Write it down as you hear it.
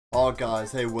Oh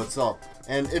guys, hey, what's up?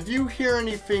 And if you hear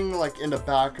anything like in the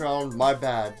background, my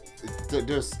bad.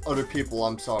 There's other people,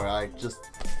 I'm sorry. I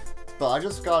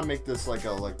just gotta make this like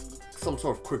some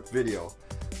sort of quick video.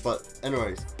 But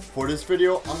anyways, for this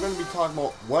video, I'm gonna be talking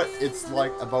about what it's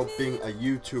like about being a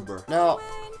YouTuber. Now,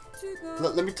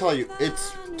 let me tell you,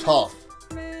 it's tough.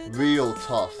 Real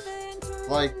tough.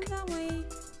 Like,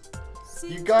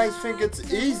 you guys think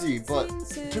it's easy, but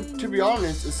to be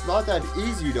honest, it's not that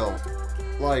easy though.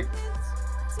 Like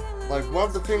one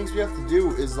of the things we have to do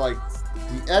is like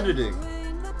the editing.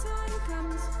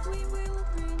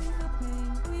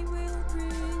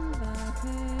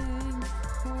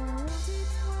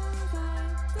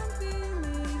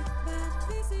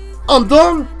 I'm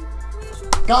done!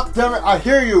 God damn it, I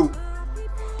hear you!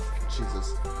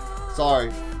 Jesus.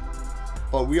 Sorry.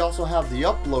 But we also have the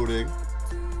uploading.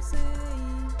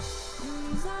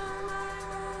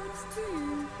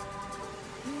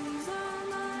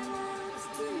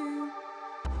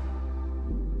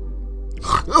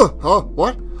 Huh?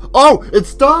 What? Oh,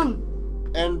 it's done!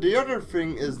 And the other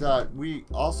thing is that we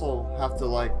also have to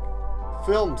like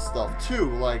film stuff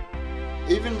too. Like,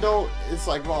 even though it's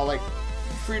like, well, like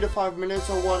 3 to 5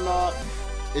 minutes or whatnot,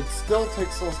 it still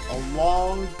takes us a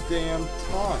long damn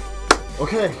time.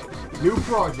 Okay, new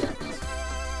project.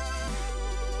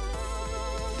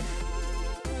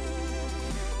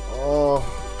 Oh,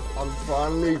 I'm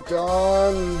finally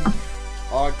done.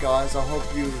 Alright guys, I hope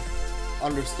you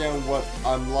understand what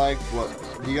I'm like, what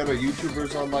the other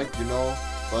YouTubers are like, you know.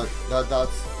 But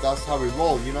that's how we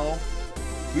roll, you know.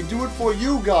 We do it for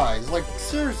you guys, like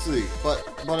seriously. But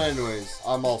anyways,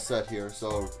 I'm all set here.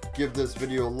 So give this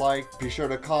video a like, be sure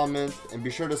to comment, and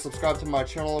be sure to subscribe to my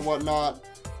channel and whatnot.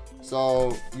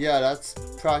 So yeah, that's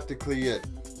practically it.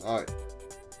 Alright,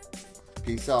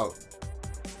 peace out.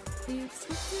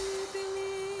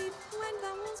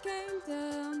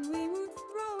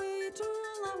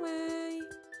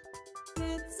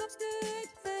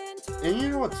 And you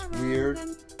know what's weird?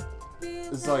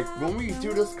 It's like when we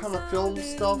do this kind of film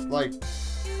stuff, like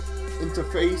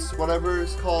interface, whatever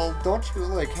it's called, don't you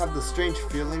like have the strange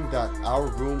feeling that our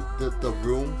room, the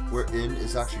room we're in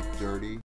is actually dirty?